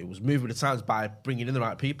able to do was move with the times by bringing in the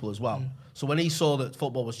right people as well. So when he saw that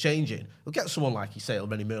football was changing, he'll get someone like, you say,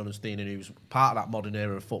 Benny Milnerstein, who's part of that modern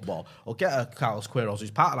era of football, or get a Carlos Queiroz,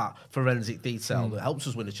 who's part of that forensic detail that helps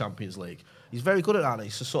us win the Champions League. He's very good at that.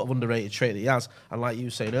 It's a sort of underrated trait that he has. And like you were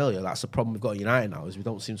saying earlier, that's the problem we've got at United now, is we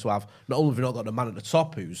don't seem to have, not only have we not got the man at the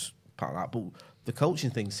top who's part of that, but the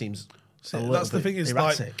coaching thing seems that's the thing, is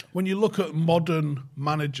erratic. like when you look at modern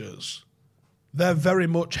managers, they're very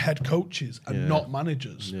much head coaches and not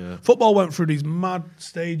managers. Football went through these mad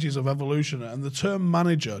stages of evolution, and the term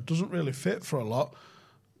manager doesn't really fit for a lot.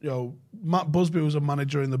 Matt Busby was a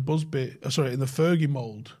manager in the Fergie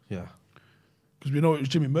mould. Yeah. Because we know it was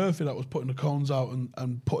Jimmy Murphy that was putting the cones out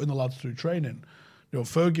and putting the lads through training.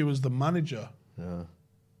 Fergie was the manager. Yeah.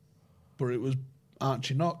 But it was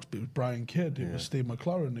Archie Knox, it was Brian Kidd, it was Steve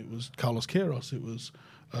McLaren, it was Carlos Queiroz, it was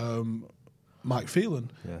Mike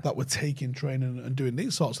Phelan that were taking training and doing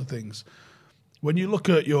these sorts of things. When you look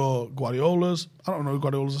at your Guardiola's, I don't know who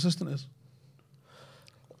Guardiola's assistant is.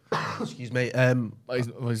 Excuse me. Do you know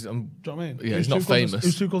what I mean? Yeah, he's not famous.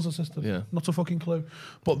 Who's Tuchel's assistant? Yeah. Not a fucking clue.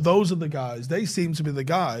 But those are the guys. They seem to be the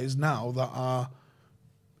guys now that are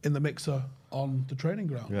in the mixer on the training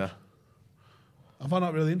ground. Yeah. I find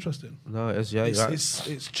that really interesting. No, it is, yeah.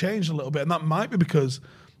 It's changed a little bit, and that might be because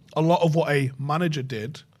a lot of what a manager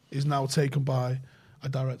did is now taken by a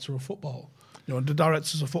director of football. And the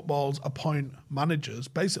directors of footballs appoint managers,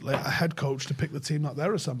 basically a head coach, to pick the team that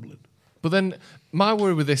they're assembling. But then my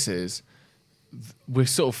worry with this is we're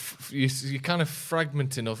sort of you're kind of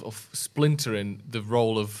fragmenting of splintering the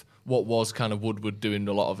role of what was kind of Woodward doing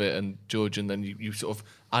a lot of it and George, and then you sort of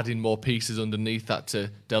adding more pieces underneath that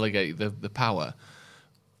to delegate the power.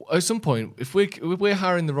 At some point, if we're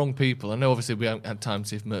hiring the wrong people, I know obviously we haven't had time to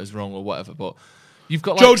see if Murtaugh's wrong or whatever, but you've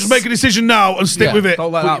got Joe, just make a decision now and stick with it.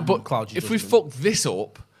 Don't let that but cloud you if we judgment. fuck this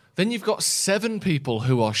up, then you've got 7 people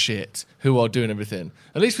who are shit, who are doing everything.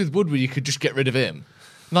 At least with Woodward, you could just get rid of him.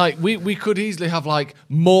 Like, we could easily have, like,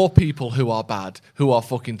 more people who are bad, who are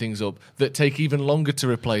fucking things up, that take even longer to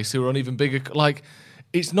replace, who are on even bigger... Like,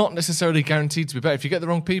 it's not necessarily guaranteed to be better. If you get the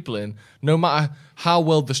wrong people in, no matter how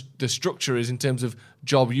well the structure is in terms of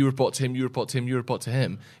job, you report to him, you report to him, you report to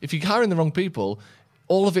him. If you're hiring the wrong people,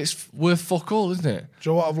 all of it's worth fuck all, isn't it? Do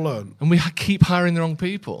you know what I've learned? And we keep hiring the wrong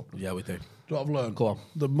people. Yeah, we do. Do you know what I've learned? Go on.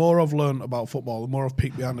 The more I've learned about football, the more I've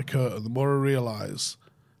peeked behind the curtain, the more I realise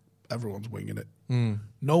everyone's winging it.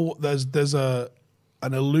 No, there's an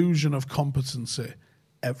illusion of competency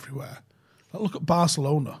everywhere. Like, look at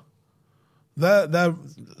Barcelona. They're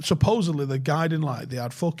supposedly the guiding light. They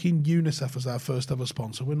had fucking UNICEF as their first ever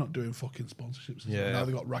sponsor. We're not doing fucking sponsorships. Now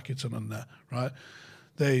they got Rakuten on there, right?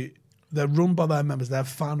 They're run by their members. They're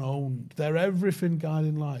fan owned. They're everything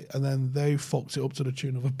guiding light, and then they fucked it up to the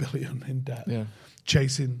tune of $1 billion in debt. Yeah.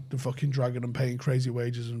 Chasing the fucking dragon and paying crazy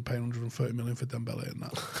wages and paying 130 million for Dembele and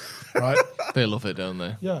that, right? They love it, don't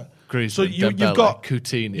they? Yeah. Griezmann, So you've Dembele, got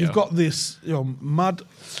Coutinho. You've got this, mad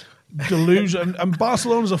delusion, and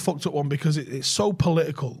Barcelona's a fucked up one because it's so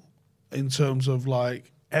political in terms of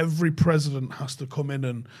like every president has to come in,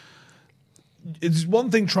 and it's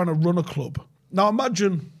one thing trying to run a club. Now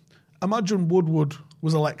imagine Woodward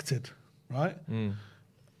was elected, right?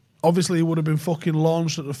 Obviously he would have been fucking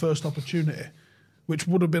launched at the first opportunity, which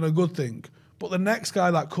would have been a good thing. But the next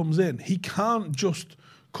guy that comes in, he can't just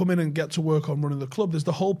come in and get to work on running the club. There's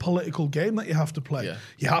the whole political game that you have to play. Yeah.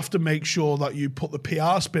 You have to make sure that you put the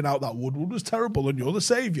PR spin out that Woodward was terrible and you're the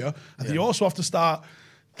saviour. And you also have to start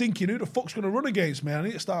thinking, who the fuck's going to run against me? I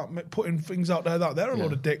need to start putting things out there that they're a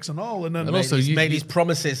load of dicks and all. And then also he's made his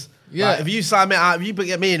promises. Yeah. Like, if you sign me out, if you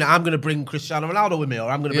get me in, I'm going to bring Cristiano Ronaldo with me, or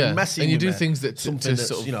I'm going to bring Messi and you with do me. things that something that's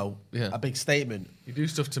sort of, a big statement. You do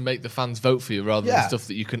stuff to make the fans vote for you rather than stuff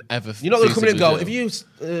that you can ever. You're not going to come in and go, do. if you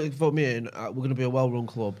vote me in, we're going to be a well-run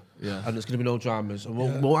club. Yeah. And there's going to be no dramas, and we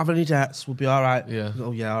won't have any debts. We'll be all right. Yeah.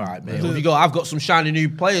 Oh yeah, all right, mate. If you go, I've got some shiny new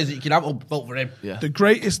players that you can have. I'll vote for him. Yeah. The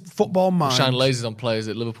greatest football mind. Shine lasers on players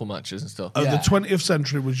at Liverpool matches and stuff. Of the 20th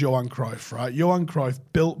century was Johan Cruyff, right? Johan Cruyff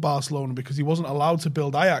built Barcelona because he wasn't allowed to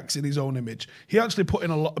build Ajax in his own image. He actually put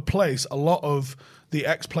in a lot of the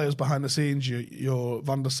ex-players behind the scenes, your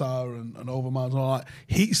Van der Sar and Overmars and all that.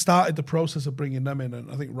 He started the process of bringing them in, and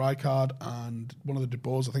I think Rijkaard and one of the De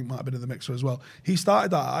Boers, I think, might have been in the mixer as well. He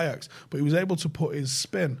started that at Ajax, but he was able to put his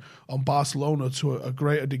spin on Barcelona to a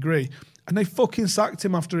greater degree. And they fucking sacked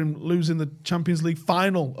him after him losing the Champions League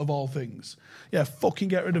final, of all things. Yeah, fucking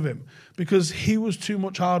get rid of him. Because he was too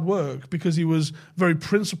much hard work, because he was very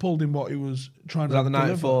principled in what he was trying to Was that the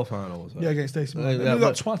deliver. 94 final? Was it? Yeah, against AC Milan. Yeah, He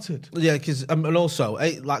got twatted. Yeah, because and also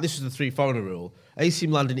like this was the 3 foreigner rule. AC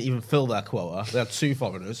Milan didn't even fill their quota. They had 2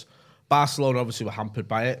 foreigners. Barcelona obviously were hampered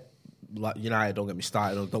by it. Like United, don't get me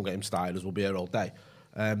started. Or don't get him started, as we'll be here all day.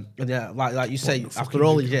 And yeah, like you say, after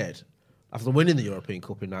all he did, after winning the European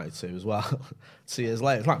Cup in '92 as well, 2 years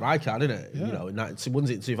later, it's like Rijkaard, isn't it? Yeah. You know, he wins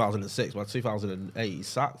it in 2006, but 2008 he's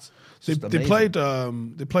sacked. They Just amazing.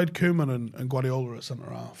 played Koeman and Guardiola at centre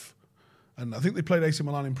half, and I think they played AC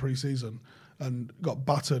Milan in pre-season and got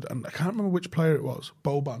battered. And I can't remember which player it was.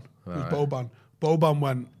 Boban. It was Boban. Boban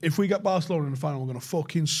went, if we get Barcelona in the final, we're going to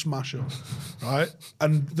fucking smash them, right?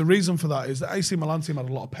 And the reason for that is the AC Milan team had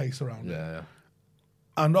a lot of pace around it. Yeah.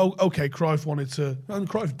 And okay, Cruyff wanted to, and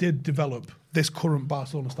Cruyff did develop this current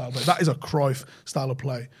Barcelona style of play. That is a Cruyff style of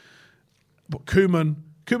play. But Koeman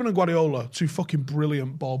and Guardiola, 2 fucking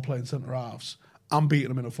brilliant ball-playing centre-halves. I'm beating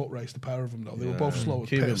them in a foot race, the pair of them, though. They were both slow as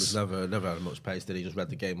Koeman piss. was never had much pace, did he? Just read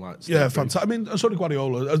the game like... Yeah, fantastic. I mean, and so did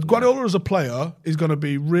Guardiola. Guardiola as a player is going to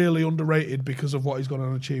be really underrated because of what he's gone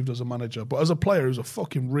and achieved as a manager. But as a player, he's a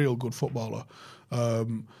fucking real good footballer.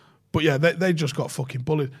 But yeah, they just got fucking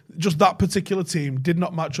bullied. Just that particular team did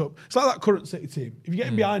not match up. It's like that current City team. If you get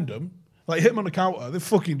in behind them, like hit them on the counter, they're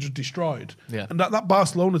fucking just destroyed. Yeah. And that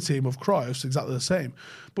Barcelona team of Cruyff's exactly the same.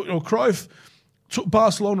 But Cruyff took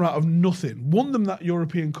Barcelona out of nothing, won them that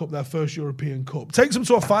European Cup, their first European Cup, takes them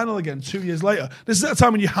to a final again 2 years later. This is at a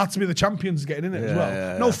time when you had to be the champions getting in it as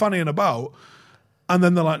well. No fannying about. And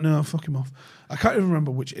then they're like, no, fuck him off. I can't even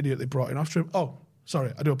remember which idiot they brought in after him. Oh,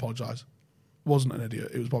 sorry, I do apologise. Wasn't an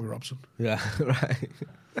idiot. It was Bobby Robson. Yeah, right.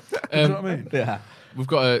 Do you know what I mean? Yeah. We've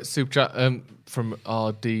got a super chat from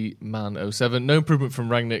RDman07. No improvement from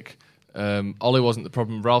Rangnick. Ollie wasn't the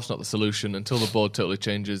problem. Ralph's not the solution. Until the board totally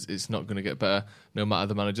changes, it's not going to get better, no matter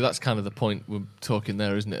the manager. That's kind of the point we're talking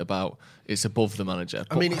there, isn't it? About it's above the manager.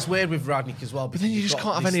 I mean, it's weird with Rangnick as well. But then you you've just got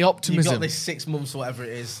can't have any optimism. You've got this 6 months or whatever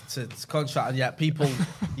it is to contract, and yet people,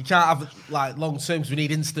 you can't have like long term because we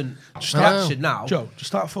need instant reaction now. Joe, just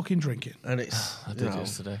start fucking drinking. And it's I did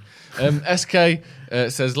yesterday. SK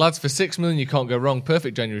says, lads, for 6 million you can't go wrong.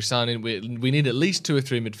 Perfect January signing. We need at least 2 or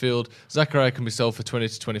 3 midfield. Zachariah can be sold for 20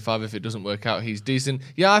 to 25 if it doesn't work out. He's decent.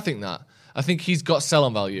 Yeah, I think that. I think he's got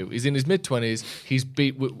sell-on value. He's in his mid-20s. He's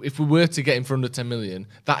beat. If we were to get him for under 10 million,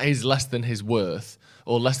 that is less than his worth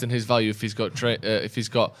or less than his value if he's got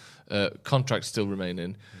contracts still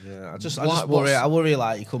remaining. Yeah, I just worry. I worry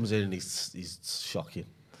like he comes in and he's shocking.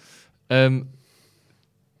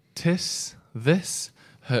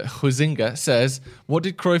 Huizinga says, what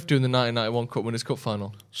did Cruyff do in the 1991 Cup Winners' Cup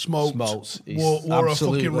final? Smoked. He's Wore a fucking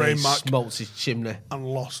absolutely rain mac smoked his chimney. and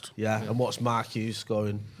lost. Yeah, and watched Mark Hughes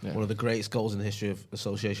scoring one of the greatest goals in the history of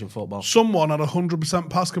association football. Someone had 100%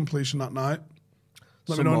 pass completion that night.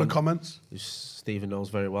 Let me know in the comments. Who Stephen knows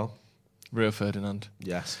very well. Rio Ferdinand.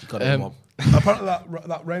 Yes, you got it in one. Apparently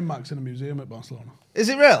that rain mac's in a museum at Barcelona. Is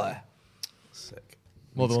it really? Sick.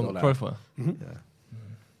 More the one that Cruyff were? Yeah.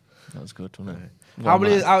 That was good, wasn't it? How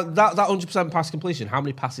many? That 100% pass completion. How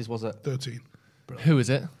many passes was it? 13. Who is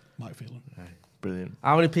it? Mike Phelan. Brilliant.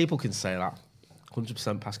 How many people can say that?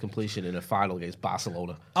 100% pass completion in a final against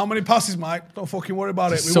Barcelona. How many passes, Mike? Don't fucking worry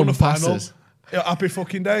about it. We Some won the final. passes. Yeah, happy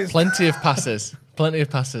fucking days. Plenty of passes. Plenty of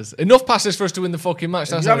passes. Enough passes for us to win the fucking match.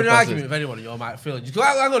 If That's you're how having many an passes. argument with anyone, you might feel it. You go,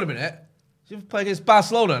 hang on a minute. You ever play against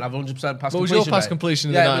Barcelona and have 100% pass completion? What was your pass mate?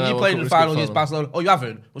 completion in yeah, the when 99 you played in World the Cup final Cup against Barcelona? Oh, you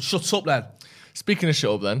haven't? Well, shut up then. Speaking of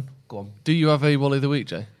shut up then, Go on. do you have a Wally of the Week,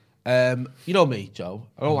 Jay? You know me, Joe.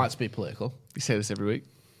 I don't like to be political. You say this every week.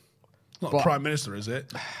 Not Prime Minister, is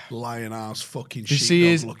it? Lying ass fucking Did you see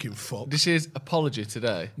his looking fuck. Did you see his apology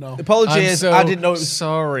today? No. Apologies, I'm so I didn't know it was...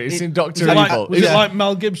 sorry. It's in it- Doctor was it like- Evil. Was Yeah. it like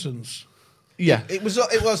Mel Gibson's? Yeah. It was.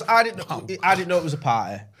 I didn't know it was a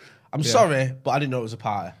party. I'm sorry, but I didn't know it was a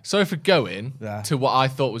party. Sorry for going Yeah. to what I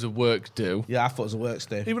thought was a work do. Yeah, I thought it was a work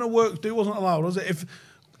day. Even a work do wasn't allowed, was it? If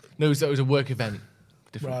No, it was a work event.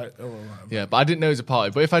 Different. right, oh, right. Yeah, but I didn't know it was a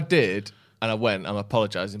party. But if I did and I went, I'm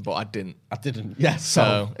apologising, but I didn't. I didn't. Yeah,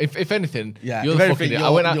 So if anything, Yeah, you're if the anything, fucking idiot. you're-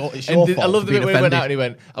 I went out. it's your I fault love for the bit being where he went out offended. and he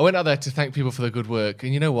went. I went out there to thank people for their good work,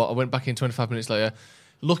 and you know what? I went back in 25 minutes later.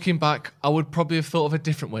 Looking back, I would probably have thought of a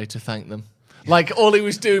different way to thank them. Like, all he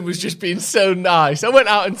was doing was just being so nice. I went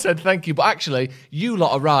out and said thank you, but actually, you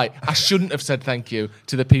lot are right. I shouldn't have said thank you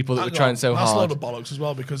to the people that were trying so That's a hard. load of bollocks as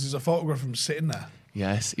well because there's a photograph of him sitting there.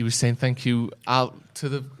 Yes, he was saying thank you out to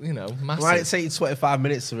the, masses. Why did it take you 25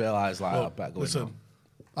 minutes to realise, like, I Look, better go listen, in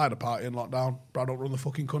I had a party in lockdown, but I don't run the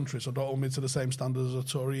fucking country, so don't hold me to the same standards as a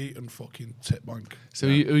Tory and fucking tit bank. So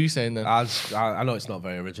who are you saying then? I know it's not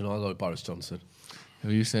very original. I'll go with Boris Johnson. Who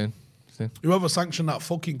are you saying? Whoever sanctioned that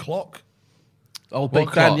fucking clock. Oh,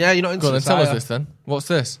 Big Ben. Yeah, you're not into Go on, then this, tell are us you? this then. What's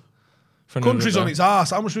this? Country's on its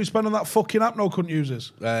arse. How much do we spend on that fucking app no cunt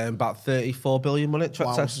uses? About 34 billion, wasn't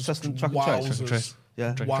it? Test and track and trace. Wowzers.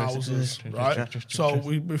 Yeah. Wowzers, right? So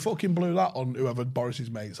we fucking blew that on whoever Boris's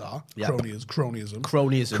mates are. Yep. Cronyism.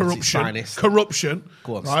 Corruption.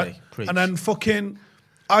 Go on, right? Steve, preach. And then fucking,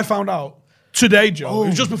 I found out today, Joe, it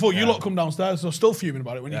was just before you lot come downstairs, so I was still fuming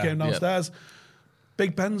about it when you came downstairs.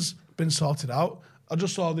 Big Ben's been sorted out. I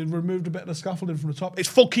just saw they removed a bit of the scaffolding from the top. It's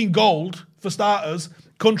fucking gold, for starters.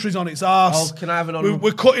 Country's on its arse. Oh, can I have an honourable...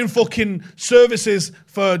 We're cutting fucking services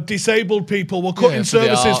for disabled people. We're cutting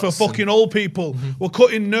services for fucking old people. We're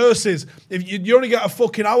cutting nurses. If you only get a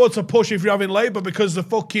fucking hour to push if you're having labour because the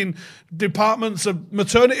fucking departments of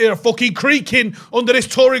maternity are fucking creaking under this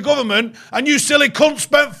Tory government, and you silly cunt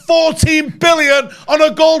spent 14 billion on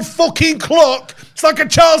a gold fucking clock. It's like a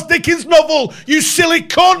Charles Dickens novel. You silly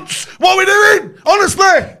cunts. What are we doing?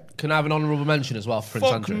 Honestly. Can I have an honourable mention as well for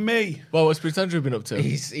Prince Andrew? Fuck me. Well, what's Prince Andrew been up to?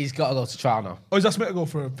 He's got to go to trial now. Oh, he's asked me to go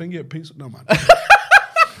for a thingy at pizza. No, man.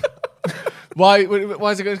 Why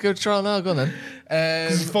is he going to go to trial now? Go on then.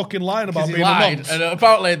 He's fucking lying about He being lied, a nonce. and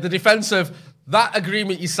apparently the defence of that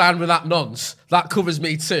agreement you signed with that nonce, that covers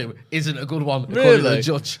me too, isn't a good one, according to the Really?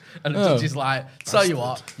 judge. And the judge is like, tell you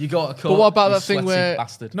what, you go to court. But what about you that thing sweaty where-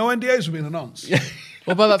 bastard. No NDAs for being a nonce.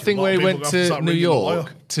 What about that thing lot where of he people went have to to start New ringing the York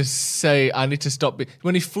lawyer. to say, I need to stop...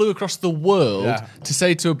 When he flew across the world Yeah. to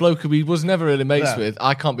say to a bloke who he was never really mates Yeah. with,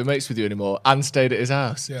 I can't be mates with you anymore, and stayed at his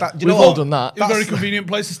house. Yeah. That- do you We've know all what? done that. It's a very convenient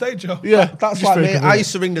place to stay, Joe. Yeah. That's just like very me. I convenient.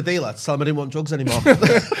 used to ring the dealer to tell him I didn't want drugs anymore. And Mate,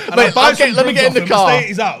 I'd buy let me get in the some drugs off him and car. stay at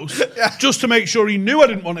his house just to make sure he knew I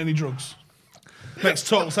didn't want any drugs. Makes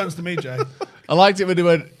total sense to me, Jay. I liked it when he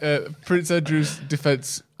went, Prince Andrew's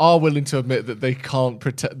defence are willing to admit that they can't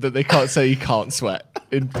say he can't sweat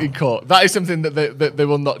in court. That is something that they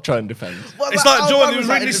will not try and defend. Well, It's that- like how Joe, bad he was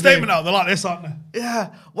that reading his interview? statement out. They're like this, aren't they? Yeah.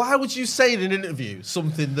 Why would you say in an interview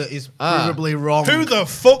something that is provably wrong? Who the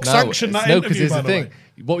fuck No, sanctioned that no, because interview, here's by the the thing.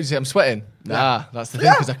 way? What would you say? I'm sweating. Nah, that's the thing,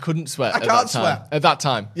 Yeah. because I couldn't sweat I at can't that time. sweat. At that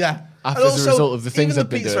time. Yeah. After And as a also, result of the things even I've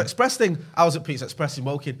been the Pizza doing. Express thing, I was at Pizza Express in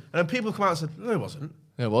Woking, and then people come out and said, no, it wasn't.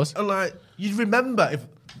 It was. And like, you'd remember if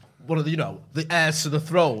one of the, the heirs to the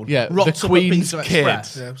throne Yeah, rocked the up Queen's at Pizza kid.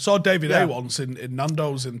 Express. Yeah. Saw David Yeah. A once in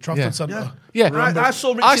Nando's in Trafford Yeah. Centre. Yeah. I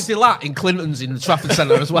saw Richard Delat in Clinton's in the Trafford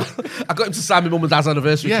Centre as well. I got him to sign my mum and dad's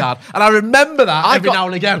anniversary Yeah. card, and I remember that every now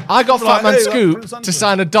and again. I got Like, Fat Man hey, that's Scoop Prince Andrew. to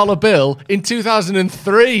sign a $1 bill in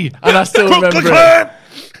 2003, and I still remember it.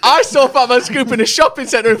 I saw Fat Man Scoop in a shopping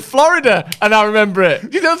centre in Florida, and I remember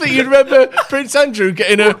it. You don't think you'd remember Prince Andrew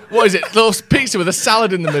getting a, little pizza with a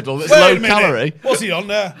salad in the middle that's Wait low a minute. calorie? What's he on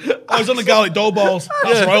there? Oh, he's on the garlic dough balls.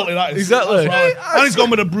 That's Yeah. royalty, that is. Exactly. That's royalty. And he's gone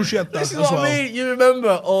with a bruschetta This is as what well. I mean. You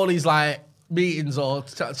remember all these meetings or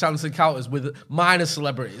chance encounters with minor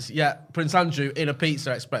celebrities. Yeah, Prince Andrew in a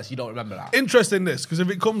Pizza Express. You don't remember that. Interesting this, because if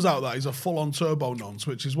it comes out that he's a full-on turbo nonce,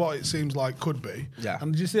 which is what it seems like could be. Yeah.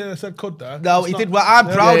 And did you see I said could there? No, It's he not- did well. I'm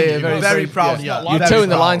proud yeah, of you. very Very proud. proud of Yeah, you. it's not like You're that. toeing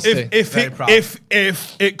the line, If Steve.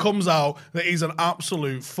 if it comes out that he's an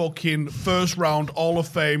absolute fucking first round Hall of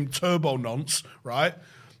Fame turbo nonce, right?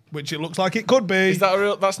 Which it looks like it could be. Is that a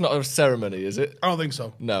real? That's not a ceremony, is it? I don't think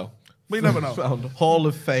so. No. We never know. Hall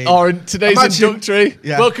of Fame. Or in today's Imagine- inductory.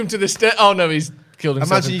 Yeah. Welcome to the state. Oh no, he's killed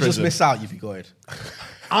himself Imagine in you just prison. miss out. You'd be good.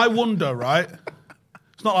 I wonder, right?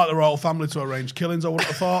 It's not like the royal family to arrange killings. I wouldn't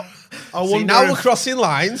have thought. I See, wonder. now if- we're crossing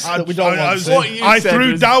lines that we don't want to. What you I said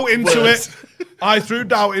threw was doubt into worse. it. I threw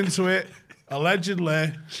doubt into it.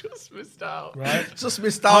 Allegedly, Just missed out. right? Just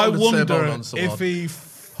missed I out on the wonder Turbo Nonce if Award. he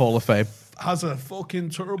Hall of Fame. has a fucking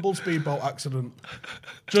terrible speedboat accident.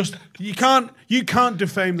 Just you can't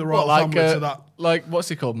defame the royal What, family to that. like what's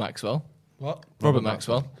he called? Maxwell. What? Robert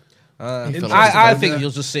Maxwell. I think you'll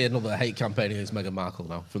just see another hate campaign against Meghan Markle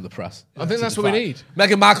now from the press. I think that's what we need.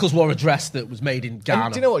 Meghan Markle's wore a dress that was made in Ghana.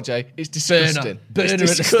 And do you know what, Jay? It's disgusting. Burner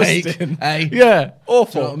It's at the stake, disgusting. eh? Yeah,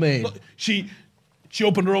 awful. Do you know what I mean? Look, she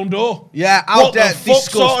opened her own door. Yeah, out What the there. fuck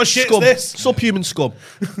sort of shit's scum. this? Subhuman scum.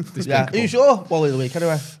 Yeah. Who's your Wally of the week,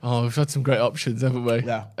 anyway? Oh, we've had some great options, haven't we?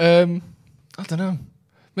 Yeah. I don't know.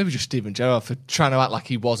 Maybe just Steven Gerrard for trying to act like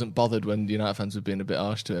he wasn't bothered when the United fans were being a bit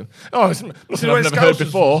harsh to him. Oh, it's nothing the I've way never heard Scousers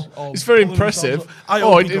before. was all It's very pulling impressive. themselves up. I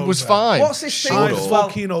Oh, hope he it goes was there. fine. What's this thing? I as well?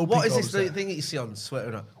 fucking hope What he is this goes there. thing that you see on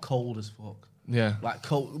Twitter? Cold as fuck. Yeah. Like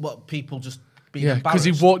cold. What people just being Yeah, because he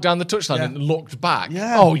embarrassed. walked down the touchline Yeah. and looked back.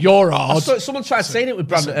 Yeah. Oh, you're I odd. saw someone tried saying it with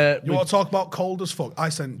Brandon. You want to talk about cold as fuck? I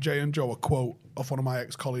sent Jay and Joe a quote off one of my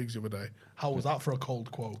ex-colleagues the other day. How was that for a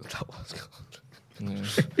cold quote? That was cold.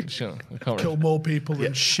 Yeah, sure. I can't Kill more people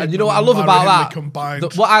than shit. And you know what I love about that? Combined.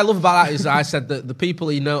 What I love about that is I said that the people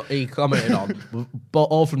he commented on were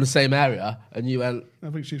all from the same area, and you went,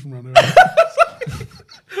 I think she's from around here.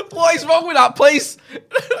 "What is wrong with that place?"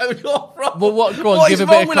 Well, what? Go on, What give is a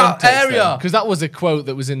bit wrong of with that context area? because that was a quote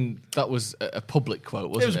that was a public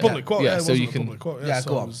quote, wasn't it? It was a public quote. Yeah, it so wasn't you a can. public quote. Yeah, so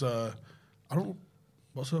go it on. was, I don't.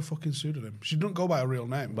 What's her fucking pseudonym? She didn't go by a real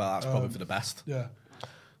name. Well, that's probably for the best. Yeah.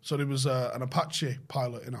 So there was an Apache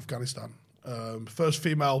pilot in Afghanistan. First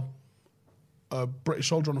female British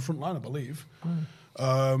soldier on the front line, I believe.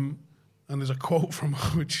 And there's a quote from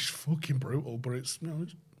her which is fucking brutal, but it's,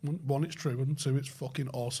 one, it's true, and two, it's fucking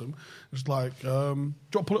awesome. It's like, do you want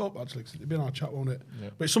to pull it up, actually? 'Cause it'll be in our chat, won't it? Yeah.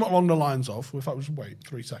 But it's something along the lines of, in fact, we'll just wait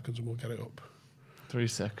 3 seconds and we'll get it up. 3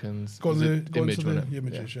 seconds. Go on Is the it go image, into wasn't the it?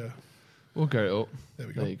 images, yeah. We'll get it up. There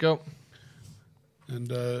we go. There you go.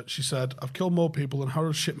 And she said, I've killed more people than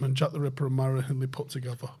Harold Shipman, Jack the Ripper, and Myra Hindley put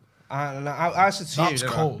together. And I said to That's you,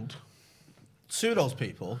 didn't I? cold. 2 of those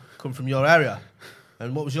people come from your area.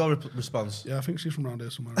 And what was your response? Yeah, I think she's from around here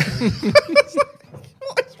somewhere.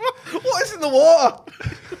 What is in the water?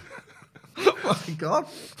 Oh my God.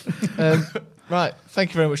 Right,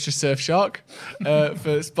 thank you very much to Surfshark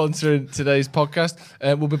for sponsoring today's podcast.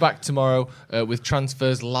 We'll be back tomorrow with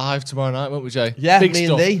transfers live tomorrow night, won't we, Jay? Yeah, big me and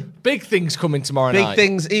stuff. Lee. Big things coming tomorrow Big night.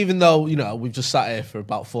 things, even though, we've just sat here for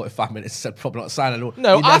about 45 minutes and said probably not signing anyone.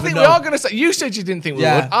 No, You I never think know. we are going to say. You said you didn't think we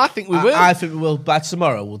would. I think we will. I think we will. By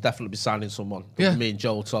tomorrow, we'll definitely be signing someone. Yeah. Me and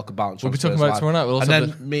Joe will talk about We'll be transfers talking about it live. tomorrow night. We'll also and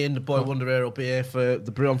have then me and the boy Wonder here will be here for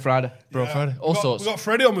the brew on Friday. Bro, Friday. All sorts. We got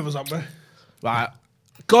Freddie on with us, haven't we? Right.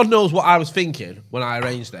 God knows what I was thinking when I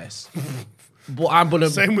arranged this. But I'm going to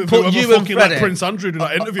Same with put whoever you and fucking let Freddie Prince Andrew do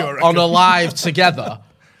that interview, I reckon. on a live together.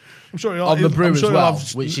 I'm sure he'll, on the brew I'm as sure well, he'll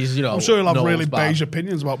have, which is, I'm sure he'll have Noel's really bad. beige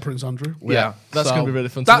opinions about Prince Andrew. Yeah, that's so gonna be really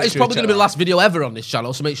fun to That make is sure you probably check going to be the that last video ever on this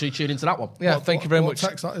channel, so make sure you tune into that one. Yeah, thank you very What much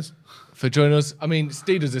text that is? for joining us. I mean,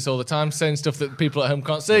 Steve does this all the time, saying stuff that people at home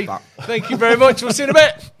can't see. That. Thank you very much. We'll see you in a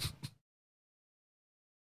bit.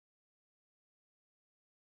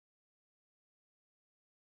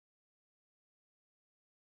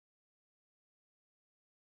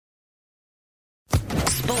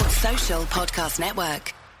 Sports Social Podcast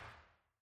Network.